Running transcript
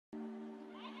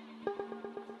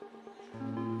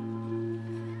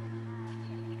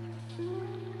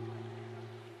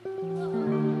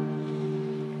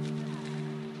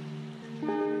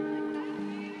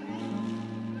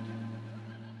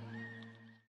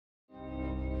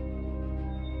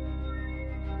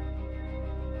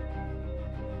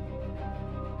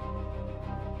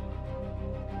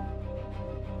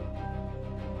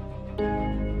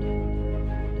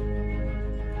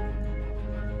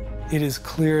It is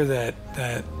clear that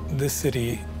this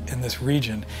city and this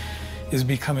region is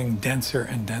becoming denser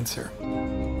and denser.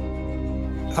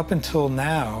 Up until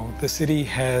now, the city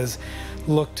has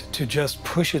looked to just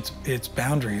push its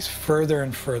boundaries further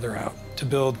and further out, to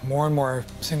build more and more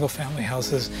single-family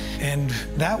houses. And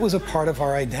that was a part of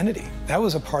our identity. That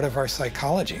was a part of our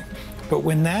psychology. But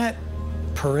when that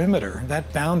perimeter,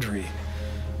 that boundary,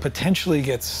 potentially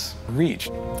gets reached,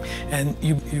 and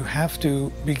you have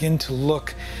to begin to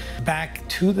look back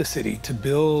to the city to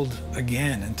build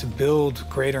again and to build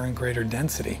greater and greater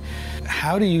density.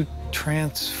 How do you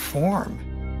transform?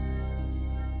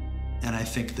 And I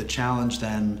think the challenge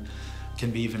then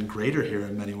can be even greater here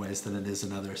in many ways than it is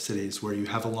in other cities, where you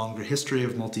have a longer history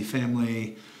of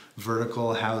multifamily,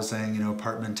 vertical housing,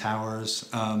 apartment towers.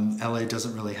 LA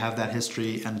doesn't really have that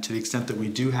history, and to the extent that we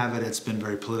do have it, it's been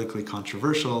very politically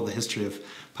controversial. The history of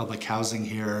public housing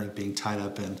here being tied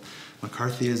up in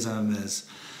McCarthyism is,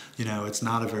 it's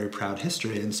not a very proud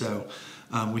history. And so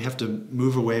we have to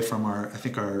move away from our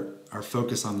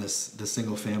focus on this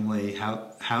single family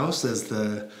house as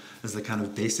the kind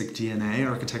of basic DNA,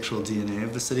 architectural DNA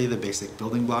of the city, the basic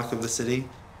building block of the city.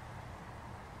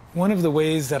 One of the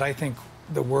ways that I think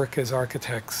the work as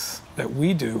architects that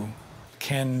we do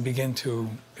can begin to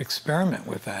experiment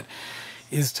with that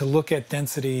is to look at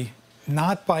density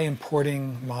not by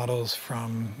importing models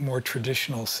from more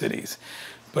traditional cities,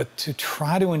 but to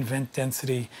try to invent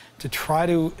density, to try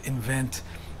to invent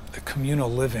a communal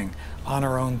living on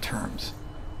our own terms.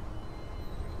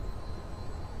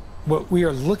 What we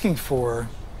are looking for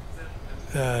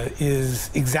is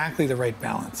exactly the right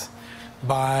balance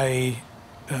by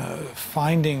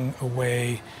finding a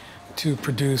way to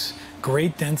produce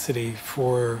great density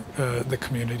for the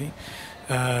community,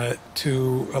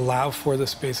 to allow for the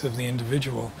space of the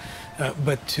individual,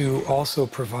 but to also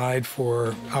provide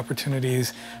for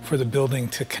opportunities for the building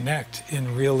to connect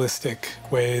in realistic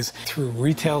ways through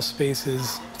retail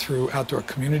spaces, through outdoor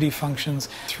community functions,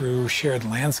 through shared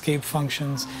landscape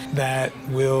functions that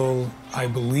will, I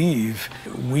believe,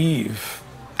 weave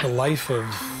the life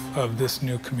of this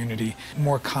new community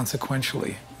more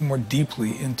consequentially, more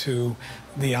deeply into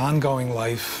the ongoing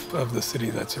life of the city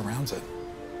that surrounds it.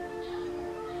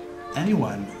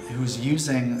 Anyone who's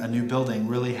using a new building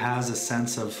really has a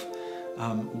sense of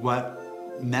what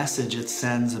message it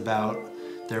sends about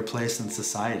their place in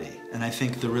society. And I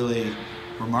think the really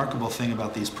remarkable thing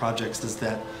about these projects is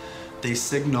that they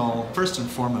signal, first and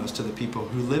foremost, to the people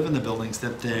who live in the buildings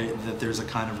that there's a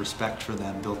kind of respect for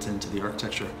them built into the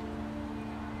architecture.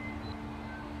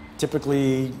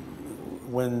 Typically,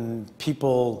 when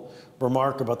people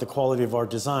remark about the quality of our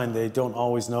design, they don't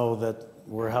always know that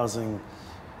we're housing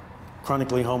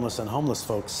chronically homeless and homeless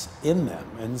folks in them.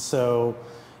 And so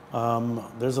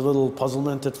there's a little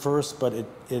puzzlement at first, but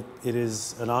it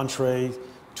is an entree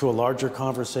to a larger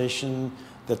conversation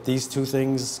that these two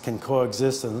things can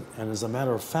coexist. And as a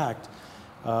matter of fact,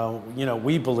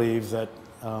 we believe that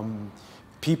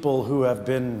people who have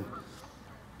been,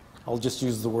 I'll just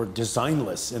use the word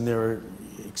designless in their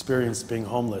experience being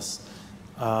homeless,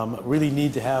 really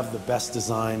need to have the best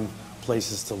designed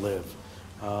places to live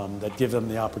that give them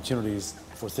the opportunities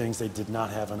for things they did not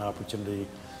have an opportunity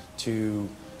to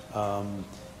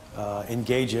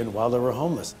engage in while they were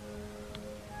homeless.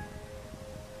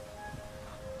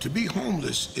 To be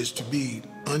homeless is to be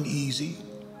uneasy.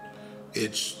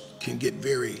 It can get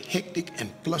very hectic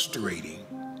and frustrating.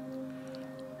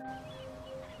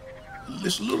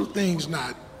 It's little things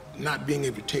not being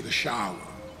able to take a shower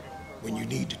when you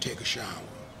need to take a shower.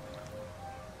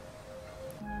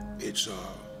 It's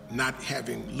not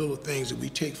having little things that we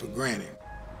take for granted.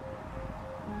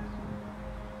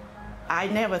 I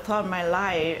never thought my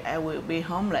life I would be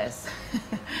homeless.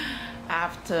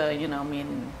 After,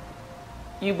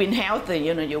 you've been healthy,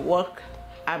 you work.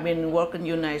 I've been working in the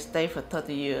United States for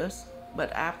 30 years,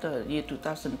 but after year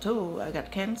 2002, I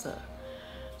got cancer.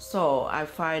 So I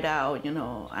find out,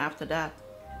 after that,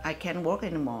 I can't work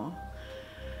anymore.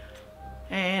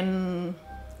 And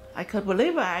I couldn't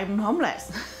believe I'm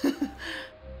homeless.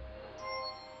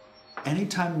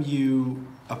 Anytime you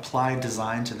apply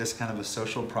design to this kind of a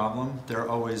social problem, there are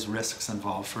always risks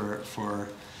involved for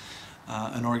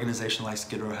an organization like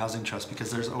Skid Row Housing Trust, because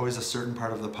there's always a certain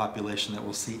part of the population that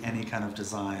will see any kind of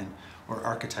design or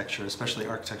architecture, especially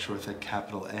architecture with a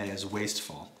capital A, as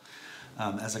wasteful,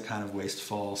 as a kind of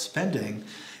wasteful spending.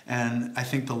 And I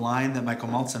think the line that Michael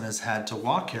Maltzan has had to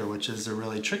walk here, which is a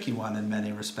really tricky one in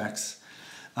many respects,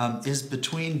 is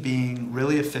between being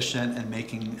really efficient and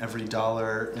making every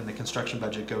dollar in the construction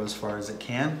budget go as far as it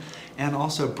can, and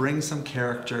also bring some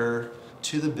character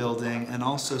to the building and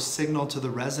also signal to the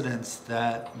residents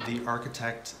that the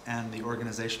architect and the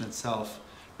organization itself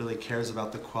really cares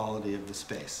about the quality of the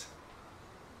space.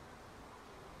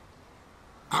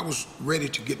 I was ready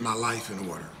to get my life in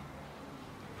order,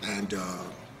 and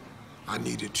I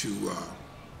needed to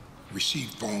receive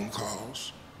phone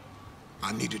calls.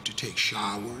 I needed to take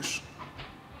showers.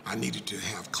 I needed to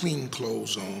have clean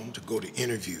clothes on to go to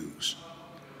interviews.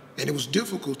 And it was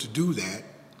difficult to do that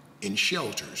in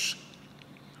shelters.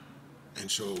 And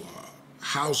so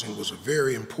housing was a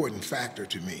very important factor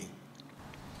to me.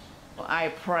 I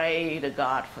prayed to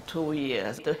God for 2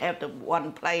 years to have the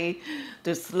one place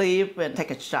to sleep and take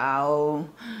a shower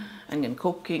and then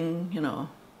cooking, you know.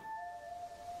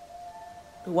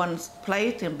 One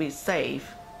place to be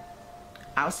safe,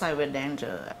 outside with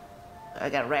danger. I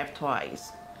got raped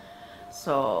twice.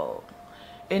 So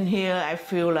in here, I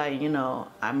feel like, you know,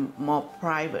 I'm more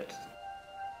private.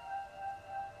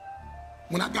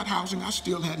 When I got housing, I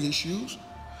still had issues.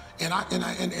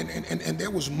 And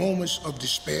there was moments of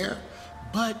despair,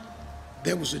 but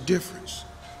there was a difference.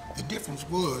 The difference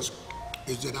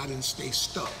is that I didn't stay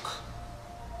stuck.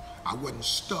 I wasn't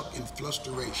stuck in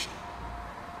frustration.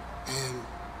 And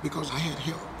because I had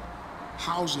help,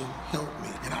 housing helped me.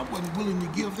 And I wasn't willing to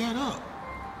give that up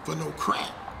for no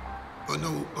crack or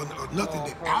nothing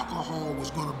that alcohol was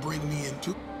gonna bring me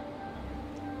into.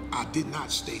 I did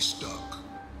not stay stuck.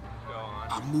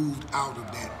 I moved out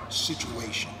of that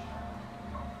situation.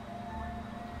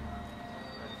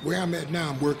 Where I'm at now,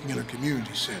 I'm working in a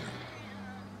community center.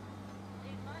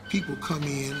 People come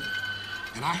in,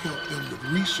 and I help them with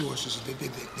resources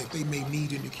that they may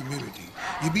need in the community.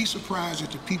 You'd be surprised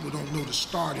that the people don't know the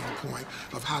starting point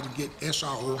of how to get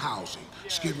SRO housing,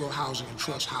 Skid Row housing and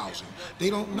trust housing. They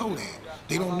don't know that.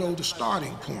 They don't know the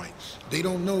starting point. They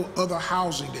don't know other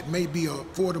housing that may be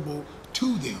affordable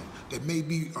to them, that may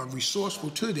be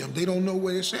resourceful to them. They don't know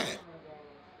where it's at.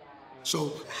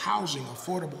 So housing,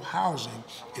 affordable housing,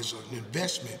 is an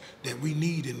investment that we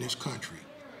need in this country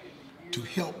to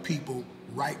help people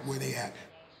right where they at.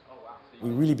 We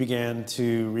really began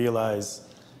to realize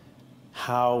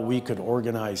how we could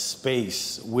organize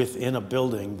space within a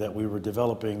building that we were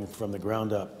developing from the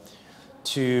ground up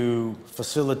to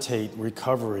facilitate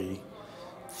recovery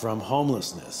from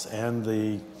homelessness and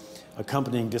the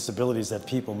accompanying disabilities that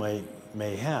people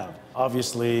may have.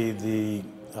 Obviously, the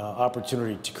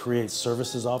opportunity to create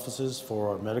services offices for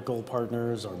our medical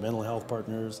partners, our mental health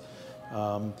partners,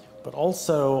 but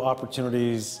also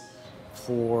opportunities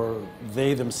for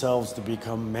they themselves to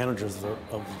become managers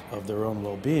of their own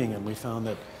well-being. And we found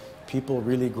that people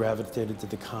really gravitated to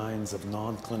the kinds of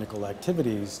non-clinical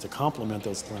activities to complement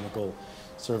those clinical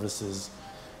services.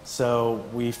 So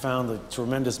we found the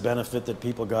tremendous benefit that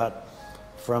people got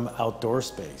from outdoor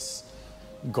space,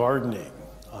 gardening,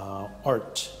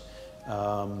 art,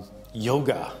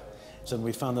 yoga. And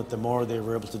we found that the more they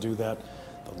were able to do that,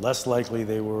 the less likely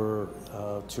they were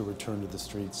to return to the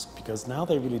streets, because now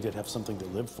they really did have something to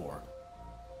live for.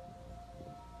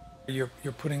 You're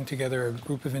putting together a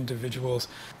group of individuals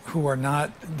who are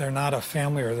they're not a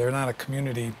family or they're not a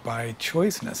community by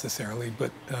choice necessarily,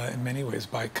 but in many ways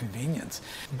by convenience.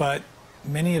 But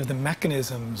many of the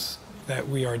mechanisms that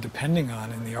we are depending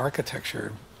on in the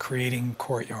architecture, creating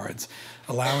courtyards,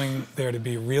 allowing there to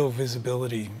be real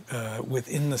visibility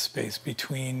within the space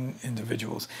between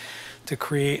individuals, to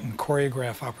create and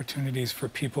choreograph opportunities for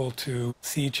people to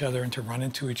see each other and to run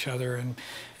into each other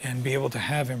and be able to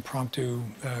have impromptu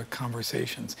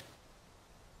conversations.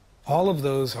 All of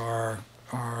those are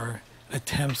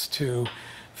attempts to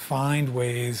find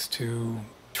ways to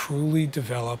truly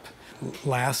develop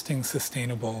lasting,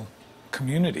 sustainable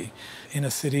community in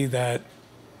a city that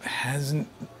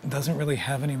doesn't really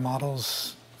have any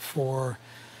models for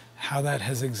how that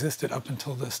has existed up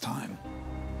until this time.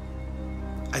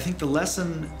 I think the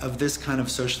lesson of this kind of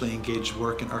socially engaged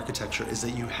work in architecture is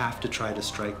that you have to try to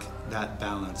strike that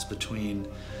balance between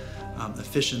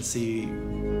efficiency,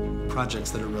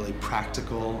 projects that are really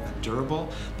practical and durable,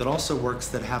 but also works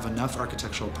that have enough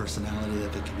architectural personality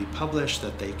that they can be published,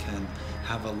 that they can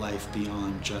have a life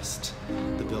beyond just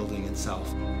the building itself.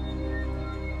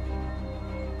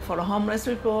 For the homeless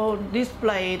people, this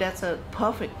place, that's a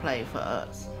perfect place for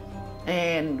us.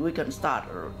 And we can start,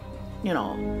 you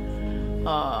know,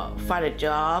 find a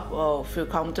job or feel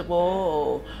comfortable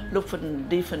or look for a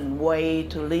different way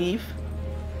to live.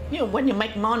 You know, when you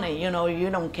make money, you know, you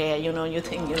don't care, you know, you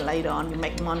think you later on you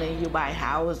make money, you buy a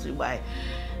house, you buy.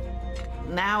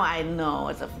 Now I know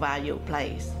it's a value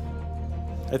place.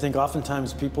 I think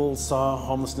oftentimes people saw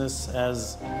homelessness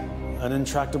as an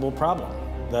intractable problem,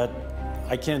 that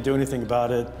I can't do anything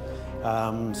about it,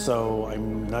 So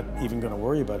I'm not even going to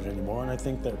worry about it anymore. And I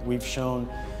think that we've shown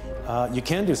you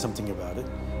can do something about it.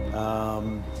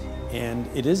 And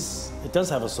it does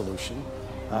have a solution.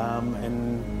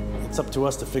 And it's up to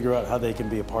us to figure out how they can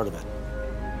be a part of it.